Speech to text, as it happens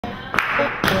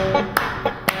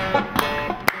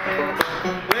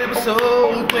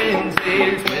Webisode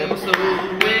Wednesdays,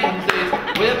 Webisode Wednesdays,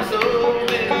 Webisode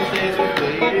Wednesdays with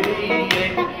Lady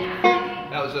A.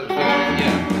 That was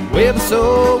yeah.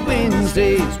 Webisode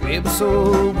Wednesdays,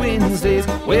 Webisode Wednesdays,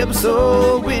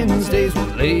 Webisode Wednesdays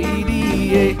with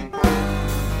Lady A.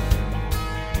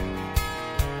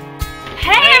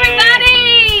 Hey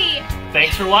everybody!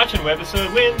 Thanks for watching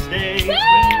Webisode Wednesdays.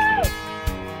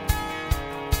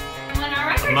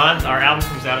 A month. Our album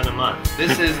comes out in a month.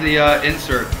 This is the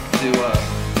insert to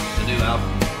the new album.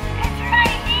 It's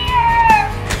right here!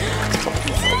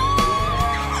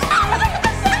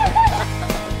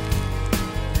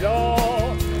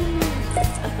 Y'all.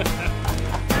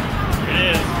 Here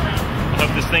it is. I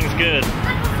hope this thing's good.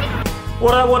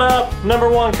 What up, what up?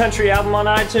 #1 country album on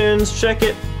iTunes. Check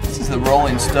it. This is the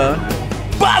Rolling Stone.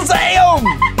 Bazam!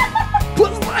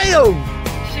 Bazam!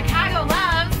 Chicago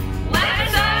loves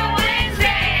Webisode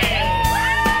Wednesday!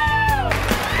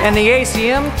 Woo! And the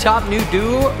ACM top new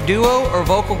duo or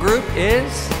vocal group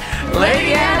is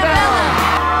Lady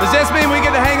Antebellum. Does this mean we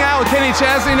get to hang out with Kenny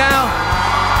Chesney now?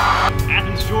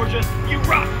 Athens, Georgia, you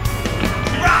rock!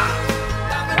 Rock!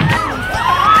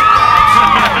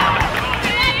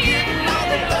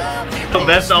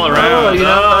 Best all around. Oh, you know,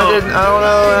 I don't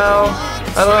know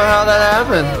how that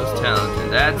happened. That was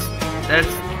talented.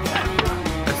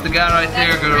 That's the guy right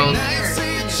there, girls.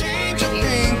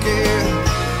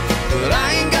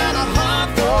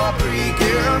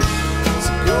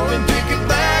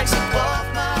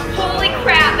 Holy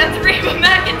crap, that's Reba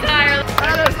McEntire!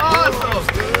 That is awesome!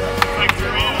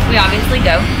 We obviously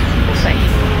go this way.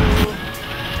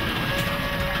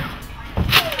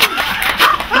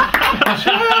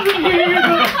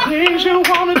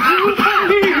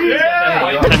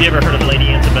 Have you ever heard of Lady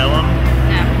Antebellum?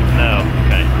 No. No.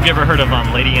 Okay. Have you ever heard of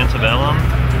Lady Antebellum?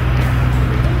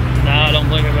 No, I don't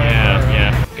think about it.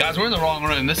 Yeah. Guys, we're in the wrong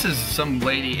room. This is some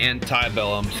Lady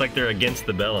Antebellum. It's like they're against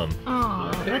the bellum.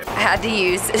 Oh, I had to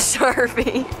use a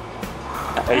Sharpie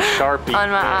A Sharpie. on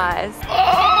my eyes.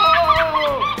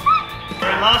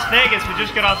 We're in Las Vegas. We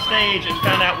just got off stage and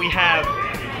found out we have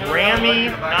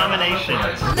Grammy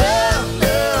nominations.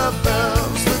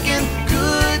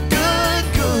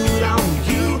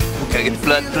 Gotta get the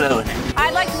blood flowing.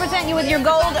 I'd like to present you with your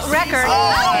gold record.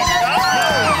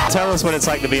 Tell us what it's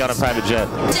like to be on a private jet.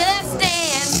 Just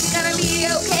dance, gonna be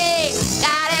okay.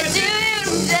 Gotta do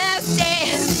just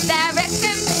dance.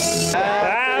 Direction.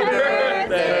 Happy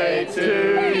birthday to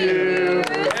you.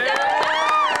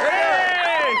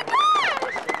 Hey!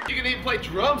 You can even play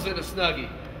drums in a Snuggie.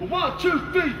 1, 2,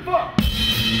 3, 4.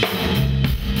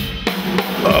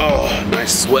 Oh,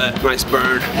 nice sweat, nice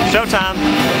burn. Showtime.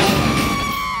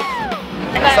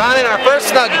 Signing our first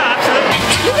Snuggie.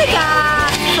 You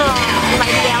got from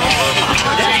Lady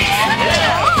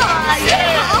Antebellum.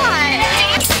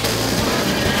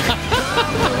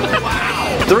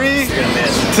 3,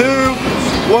 2,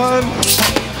 1.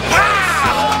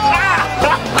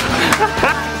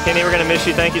 Kenny, we're gonna miss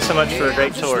you. Thank you so much for a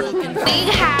great tour.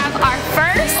 we have our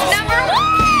first #1!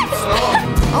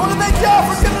 I want to thank y'all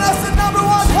for giving us the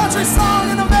 #1 country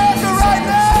song in America right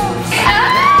now.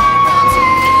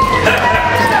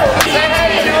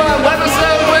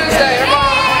 Webisode Wednesday,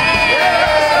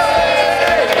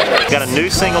 Got a new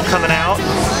single coming out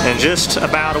in just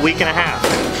about a week and a half.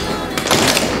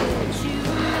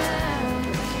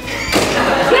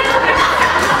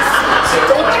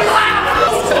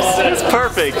 That's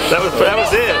perfect. That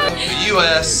was it. The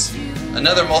U.S.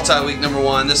 Another multi-week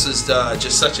 #1. This is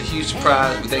just such a huge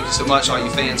surprise. We thank you so much, all you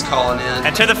fans calling in.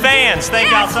 And to the fans, thank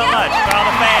y'all so much. For all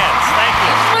the fans, thank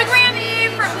you. One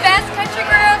Grammy for Best Country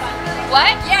Group.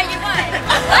 What? Yeah, you won.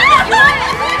 You won.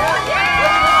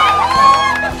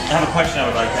 I have a question I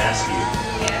would like to ask you.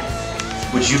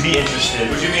 Yeah. Would you be interested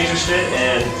in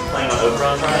playing on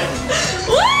Oberon Ride?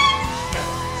 What?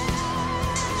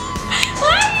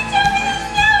 Why are you telling me this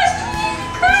now?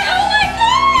 Oh my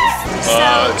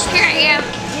gosh! So here I am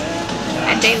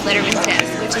at Dave Letterman's desk,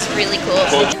 which is really cool.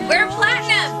 We're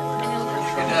platinum.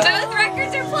 Both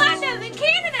records are platinum in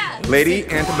Canada. Lady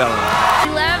Antebellum.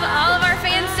 We love all of our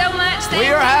fans so much.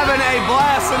 We are having a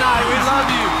blast tonight. We love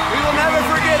you. We will never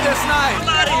forget this night.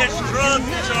 Somebody has drugged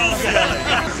Charles Kelly.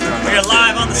 We're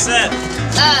live on the set.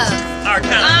 Our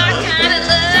kind of love.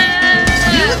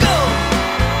 Here we go.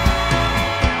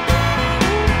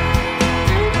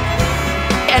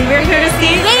 And we're here to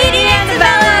see Lady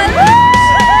Antebellum.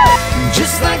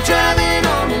 Just like driving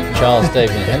on Charles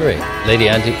David Henry, Lady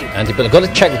Antebellum. Got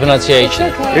to check the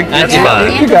pronunciation.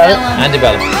 Antebellum. You got it.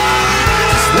 Antebellum.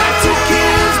 like two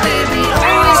kids, baby,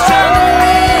 always trying to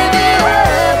live it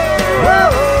up.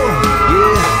 Whoa,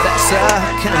 yeah, that's how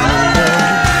kind of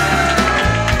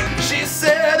love. She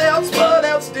said, else, what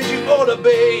else did you order,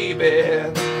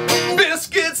 baby?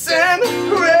 Biscuits and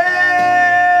gravy.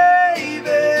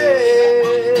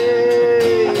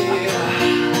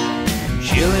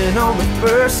 Chilling on the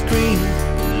first screen,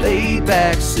 laid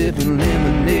back, sipping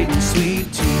lemonade and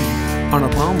sweet tea. On a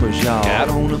plumber's yard, out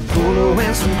on a polo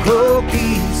and some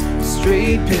croquis,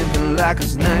 straight pimping like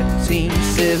it's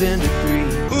 1973.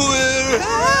 Wherever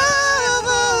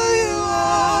you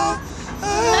are,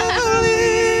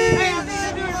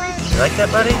 You like that,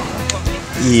 buddy?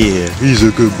 Yeah, he's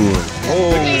a good boy.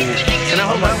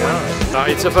 Oh my God.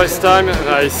 It's the first time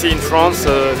I see in France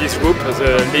this group,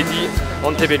 the Lady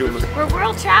Antebellum. We're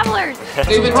world travelers.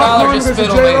 Steven Tyler just spit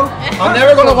on me. I'm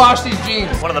never going to wash these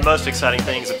jeans. One of the most exciting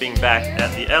things of being back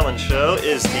at the Ellen show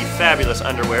is the fabulous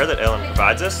underwear that Ellen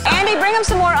provides us. Andy, bring him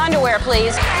some more underwear,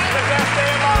 please.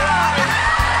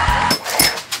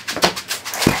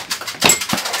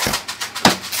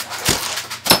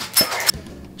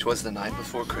 Twas the night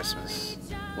before Christmas,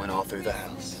 when all through the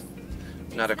house,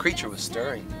 not a creature was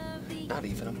stirring, not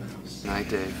even a mouse. Night,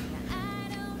 Dave.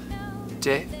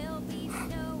 Dave?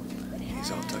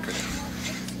 He's all tuckered out.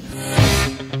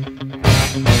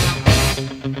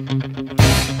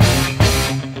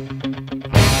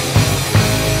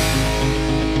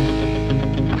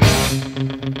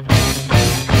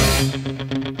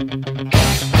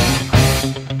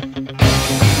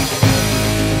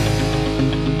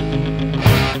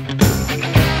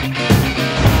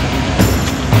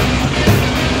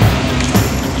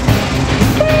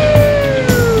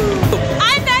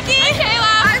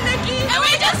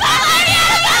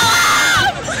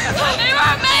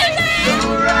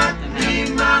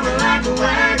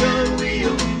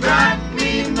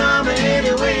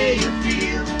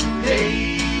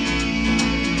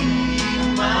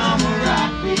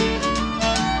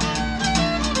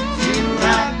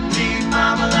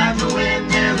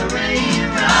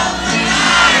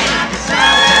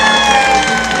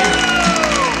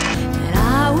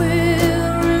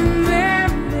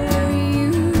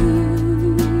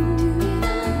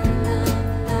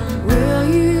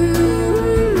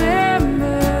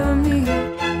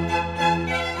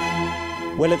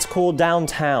 Well, it's called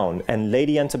Downtown, and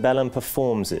Lady Antebellum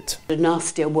performs it. A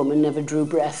nastier woman never drew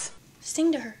breath.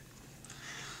 Sing to her.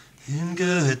 In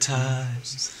good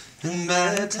times, in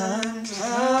bad times,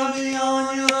 I'll be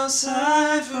on your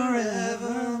side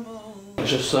forevermore.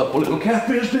 Catch us up a little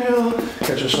catfish dinner.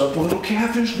 Catch us up a little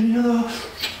catfish dinner.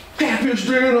 Catfish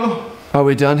dinner. Are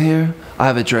we done here? I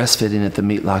have a dress fitting at the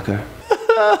meat locker.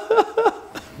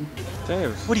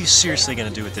 Dave, what are you seriously going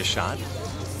to do with this shot?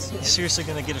 You seriously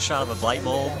going to get a shot of a light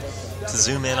bulb to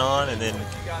zoom in on and then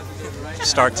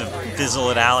start to fizzle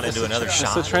it out into another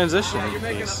shot? It's a transition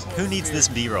piece. Who needs this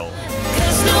B-roll?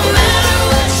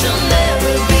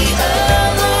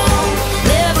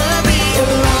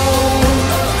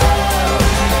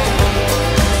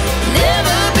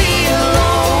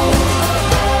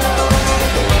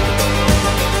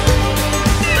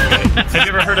 Have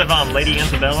you ever heard of Lady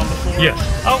Antebellum before? Yes.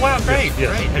 Oh wow, great, yes,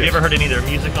 great. yes. Have you ever heard any of their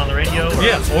music on the radio? Or?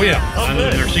 Yeah, oh yeah. Oh, and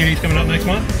good. their CD's coming out next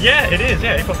month? Yeah, it is,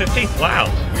 yeah, April 15th. Wow.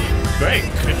 Great.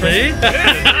 Good for See? you.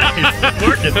 Good. Nice.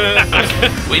 Working.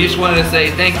 We just wanted to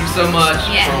say thank you so much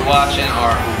for watching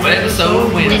our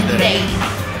Webisode Wednesday.